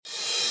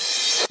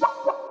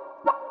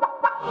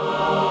The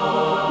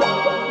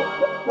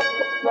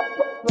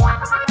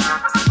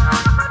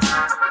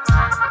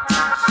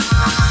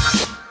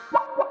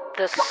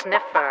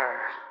Sniffer.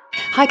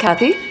 Hi,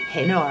 Cathi.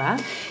 Hey, Nora.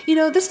 You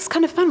know, this is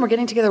kind of fun. We're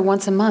getting together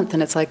once a month,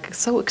 and it's like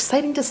so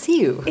exciting to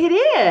see you. It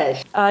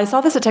is. I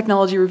saw this at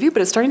Technology Review,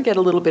 but it's starting to get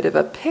a little bit of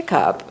a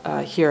pickup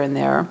here and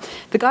there.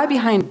 The guy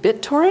behind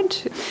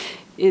BitTorrent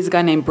is a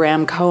guy named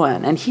Bram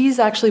Cohen, and he's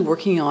actually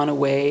working on a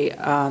way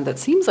that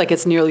seems like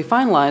it's nearly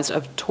finalized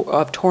of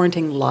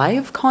torrenting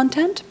live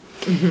content.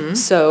 Mm-hmm.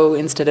 So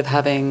instead of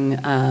having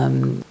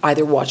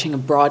either watching a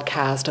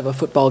broadcast of a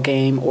football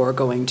game or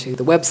going to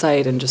the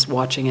website and just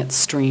watching it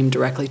streamed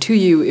directly to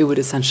you, it would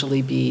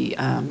essentially be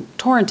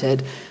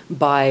torrented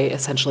by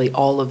essentially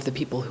all of the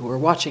people who are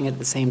watching it at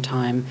the same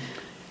time,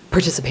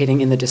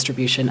 participating in the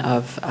distribution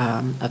of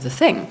the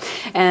thing.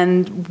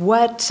 And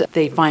what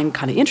they find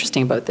kind of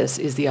interesting about this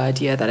is the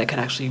idea that it could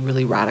actually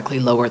really radically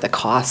lower the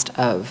cost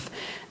of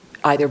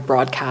either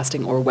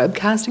broadcasting or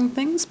webcasting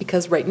things,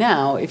 because right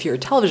now, if you're a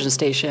television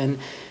station,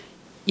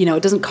 you know,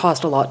 it doesn't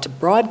cost a lot to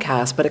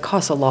broadcast, but it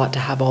costs a lot to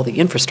have all the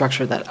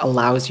infrastructure that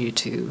allows you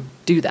to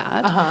do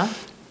that. Uh-huh.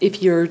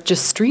 If you're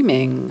just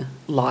streaming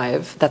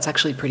live, that's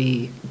actually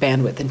pretty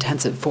bandwidth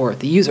intensive for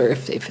the user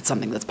if it's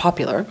something that's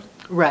popular.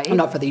 Right. Well,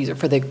 not for the user,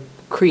 for the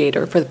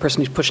creator, for the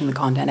person who's pushing the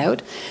content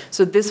out.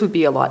 So this would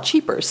be a lot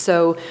cheaper.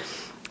 So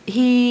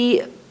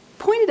he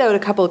pointed out a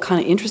couple of kind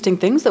of interesting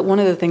things. That one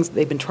of the things that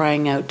they've been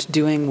trying out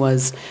doing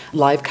was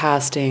live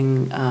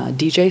casting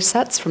DJ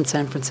sets from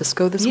San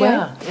Francisco this way.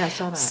 Yeah, I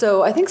saw that.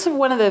 So I think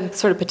one of the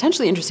sort of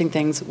potentially interesting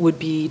things would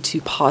be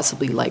to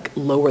possibly like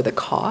lower the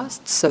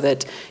costs so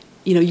that,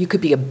 you know, you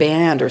could be a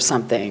band or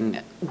something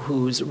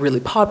who's really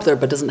popular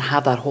but doesn't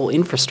have that whole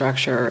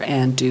infrastructure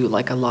and do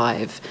like a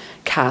live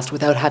cast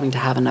without having to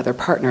have another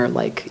partner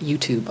like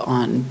YouTube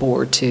on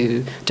board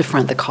to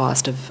front the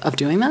cost of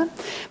doing that.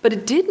 But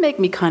it did make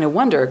me kind of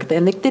wonder,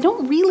 and they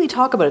don't really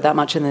talk about it that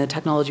much in the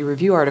Technology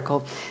Review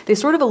article. They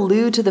sort of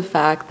allude to the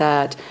fact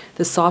that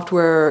the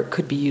software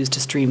could be used to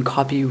stream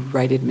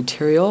copyrighted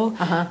material,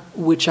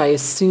 which I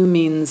assume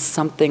means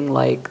something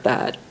like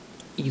that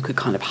you could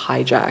kind of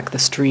hijack the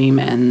stream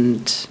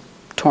and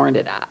torrent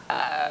it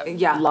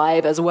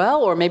live as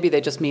well, or maybe they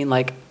just mean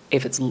like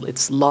if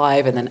it's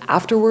live and then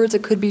afterwards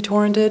it could be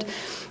torrented.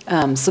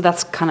 So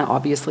that's kind of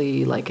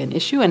obviously like an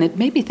issue, and it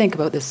made me think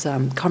about this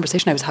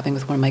conversation I was having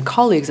with one of my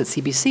colleagues at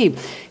CBC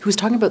who was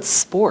talking about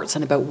sports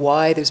and about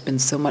why there's been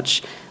so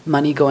much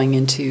money going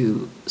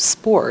into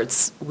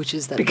sports, which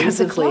is that because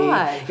basically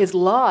it's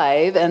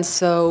live, and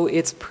so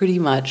it's pretty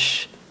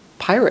much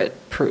pirate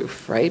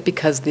proof, right?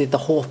 Because the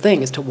whole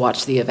thing is to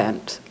watch the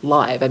event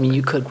live. I mean,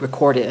 you could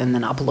record it and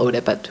then upload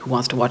it, but who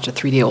wants to watch a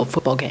 3-day old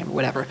football game or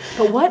whatever?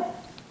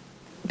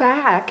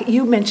 But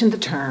you mentioned the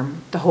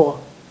term, the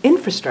whole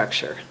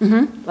infrastructure.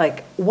 Mm-hmm.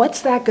 Like,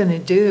 what's that going to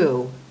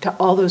do to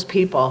all those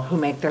people who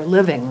make their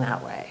living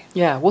that way?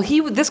 Yeah, well,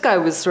 this guy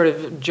was sort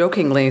of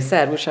jokingly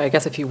said, which I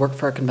guess if you work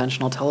for a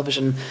conventional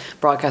television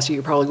broadcaster,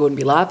 you probably wouldn't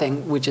be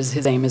laughing, which is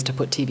his aim is to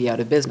put TV out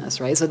of business,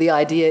 right? So the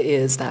idea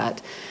is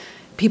that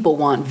people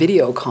want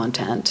video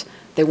content.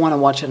 They want to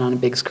watch it on a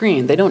big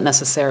screen. They don't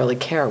necessarily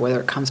care whether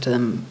it comes to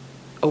them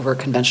over a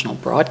conventional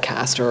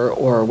broadcast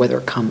or whether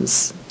it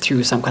comes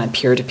through some kind of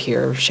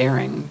peer-to-peer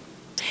sharing.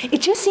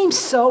 It just seems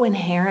so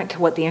inherent to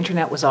what the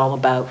internet was all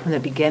about from the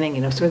beginning,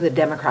 you know, sort of the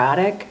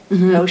democratic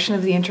notion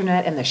of the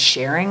internet and the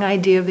sharing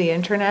idea of the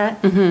internet.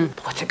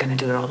 Mm-hmm. What's it going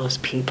to do to all those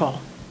people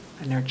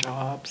and their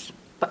jobs?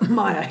 But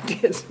my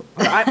ideas,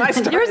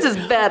 yours is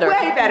better.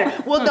 Way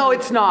better. Well, no,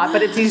 it's not,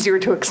 but it's easier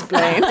to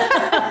explain.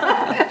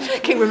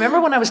 Okay, remember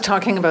when I was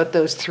talking about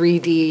those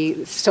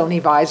 3D Sony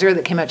visor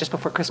that came out just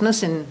before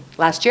Christmas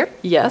last year?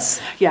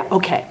 Yes. Yeah,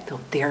 okay. So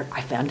there,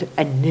 I found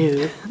a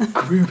new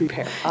groovy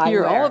pair.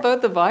 You're all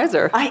about the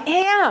visor. I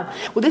am.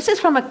 Well, this is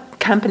from a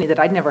company that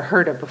I'd never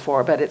heard of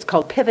before, but it's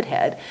called Pivot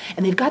Head,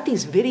 and they've got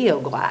these video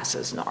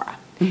glasses, Nora.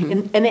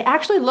 Mm-hmm. And they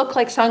actually look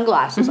like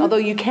sunglasses, although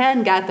you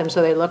can get them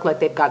so they look like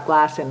they've got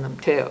glass in them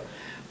too.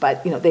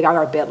 But, you know, they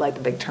are a bit like the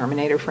big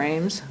Terminator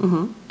frames.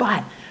 Mm-hmm.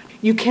 But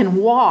you can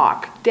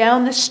walk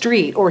down the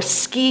street or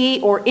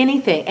ski or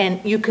anything, and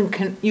you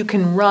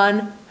can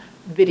run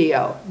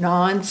video,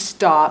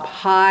 non-stop,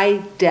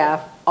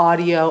 high-def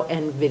audio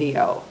and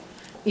video.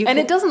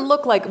 It doesn't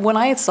look like, when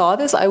I saw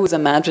this, I was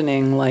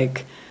imagining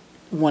like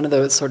one of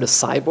those sort of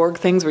cyborg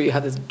things where you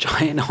have this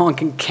giant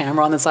honking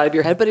camera on the side of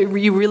your head, but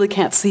you really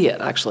can't see it,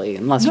 actually,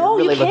 unless you're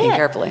really looking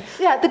carefully.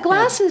 Yeah, the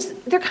glasses,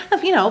 they're kind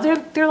of, you know,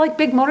 they're like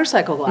big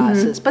motorcycle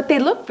glasses, but they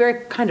look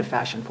very kind of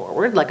fashion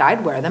forward, like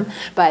I'd wear them,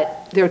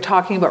 but they're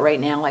talking about right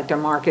now, like their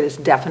market is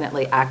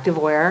definitely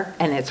activewear,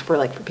 and it's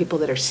for people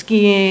that are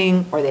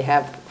skiing, or they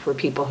have for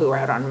people who are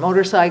out on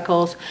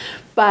motorcycles.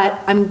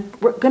 But I'm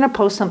going to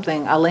post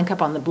something, a link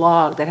up on the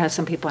blog that has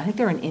some people, I think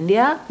they're in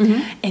India,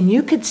 and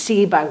you could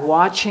see by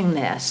watching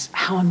this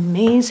how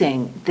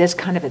amazing this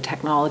kind of a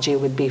technology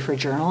would be for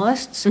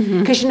journalists.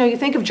 Because, you know, you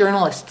think of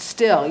journalists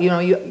still, you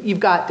know,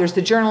 there's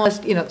the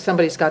journalist, you know,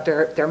 somebody's got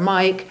their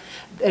mic,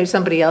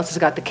 somebody else has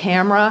got the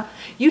camera.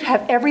 You'd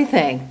have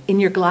everything in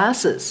your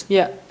glasses.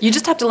 Yeah, you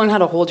just have to learn how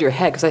to hold your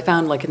head, because I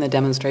found like in the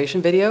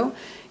demonstration video,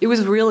 I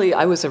was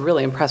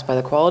really impressed by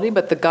the quality,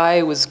 but the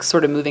guy was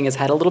sort of moving his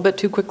head a little bit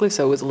too quickly,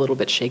 so it was a little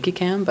bit shaky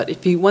cam.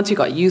 But once you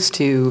got used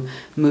to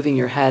moving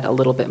your head a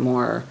little bit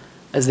more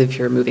as if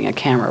you're moving a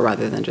camera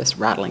rather than just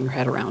rattling your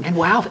head around. And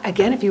wow,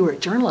 again, if you were a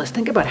journalist,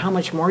 think about how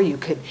much more you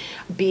could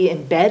be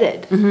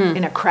embedded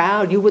in a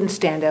crowd. You wouldn't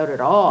stand out at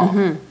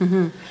all.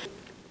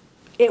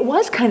 It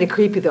was kind of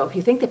creepy, though, if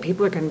you think that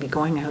people are going to be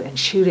going out and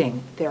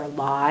shooting their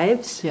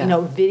lives,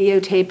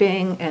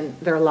 videotaping and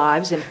their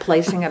lives and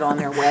placing it on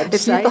their websites.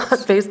 If you thought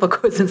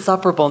Facebook was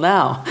insufferable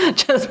now,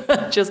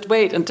 just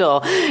wait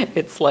until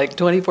it's like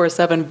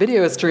 24/7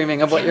 video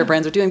streaming of what your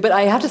brands are doing. But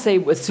I have to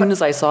say, as soon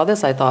as I saw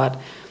this, I thought,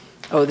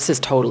 oh, this is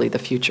totally the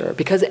future,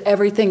 because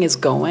everything is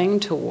going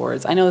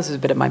towards, I know this is a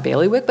bit of my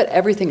bailiwick, but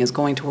everything is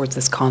going towards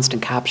this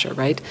constant capture,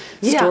 right?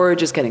 Yeah.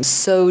 Storage is getting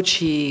so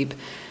cheap.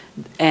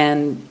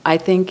 And I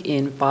think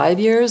in 5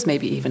 years,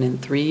 maybe even in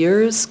 3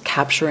 years,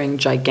 capturing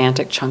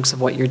gigantic chunks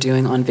of what you're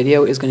doing on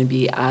video is going to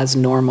be as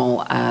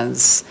normal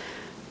as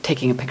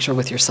taking a picture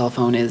with your cell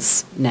phone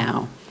is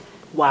now.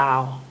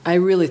 Wow. I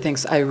really think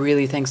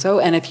so.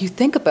 And if you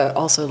think about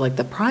also like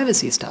the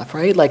privacy stuff,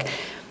 right? Like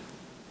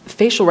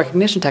facial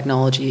recognition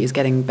technology is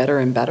getting better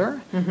and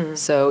better.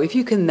 So if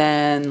you can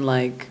then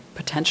like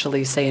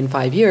potentially say in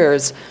 5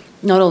 years,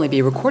 not only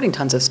be recording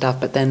tons of stuff,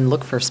 but then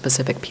look for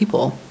specific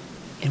people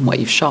in what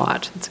you've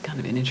shot. It's kind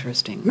of an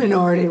interesting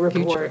Minority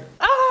Report.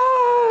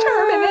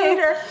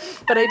 Terminator.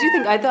 But I do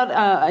think, I thought,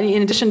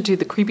 in addition to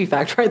the creepy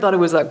factor, I thought it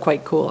was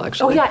quite cool,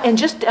 actually. Oh, yeah, and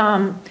just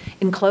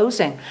in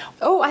closing.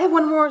 Oh, I have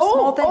one more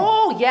small thing.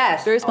 Oh,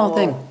 yes. Very small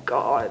thing. Oh,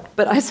 God.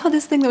 But I saw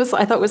this thing that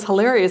I thought was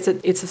hilarious.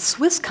 It's a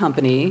Swiss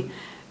company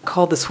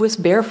called the Swiss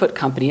Barefoot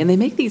Company, and they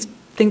make these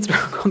things that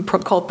are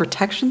called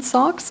protection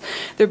socks.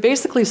 They're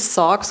basically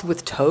socks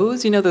with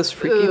toes. You know those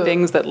freaky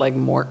things that like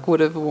Mork would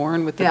have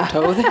worn with the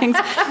toe things?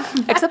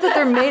 Except that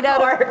they're made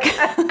out of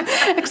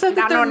Kevlar. Except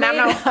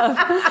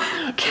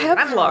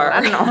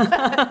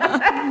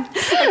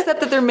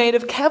that they're made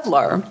of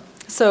Kevlar.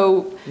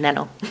 So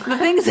the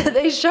things that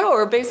they show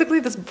are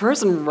basically this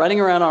person running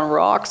around on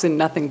rocks in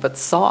nothing but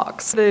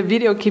socks. The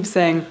video keeps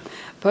saying,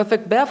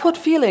 perfect barefoot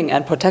feeling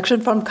and protection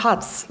from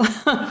cuts.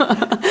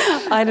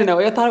 I don't know.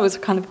 I thought it was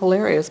kind of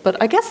hilarious. But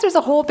I guess there's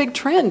a whole big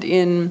trend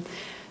in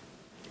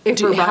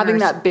having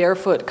that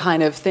barefoot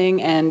kind of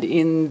thing, and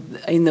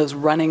in those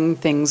running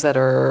things that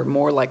are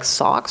more like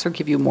socks or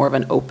give you more of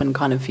an open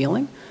kind of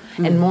feeling.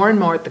 And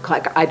more at the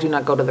club. I do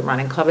not go to the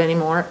running club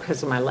anymore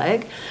because of my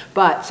leg,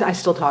 but I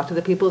still talk to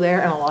the people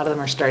there, and a lot of them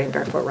are starting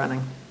barefoot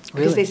running.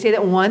 Because they say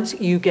that once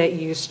you get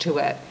used to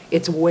it,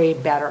 it's way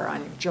better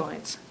on your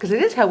joints. Because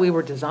it is how we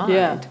were designed.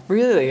 Yeah,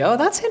 really? Oh,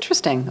 that's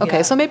interesting.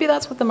 Okay, so maybe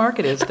that's what the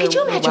market is. But could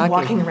you imagine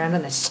walking around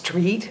on the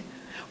street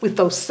with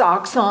those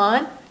socks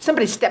on?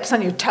 Somebody steps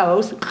on your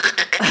toes. Maybe the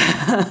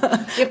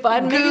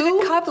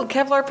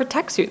Kevlar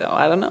protects you, though.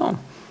 I don't know.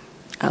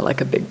 I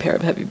like a big pair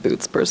of heavy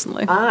boots,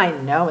 personally. I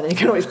know, and then you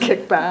can always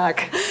kick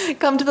back.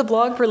 Come to the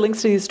blog for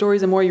links to these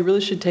stories and more. You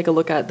really should take a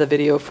look at the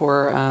video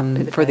for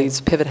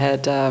these pivot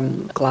head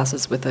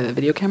glasses with a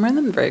video camera in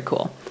them. Very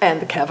cool.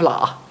 And the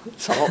Kevlar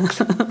socks.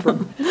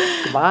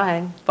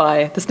 Goodbye.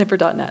 Bye.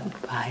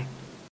 TheSniffer.net. Bye.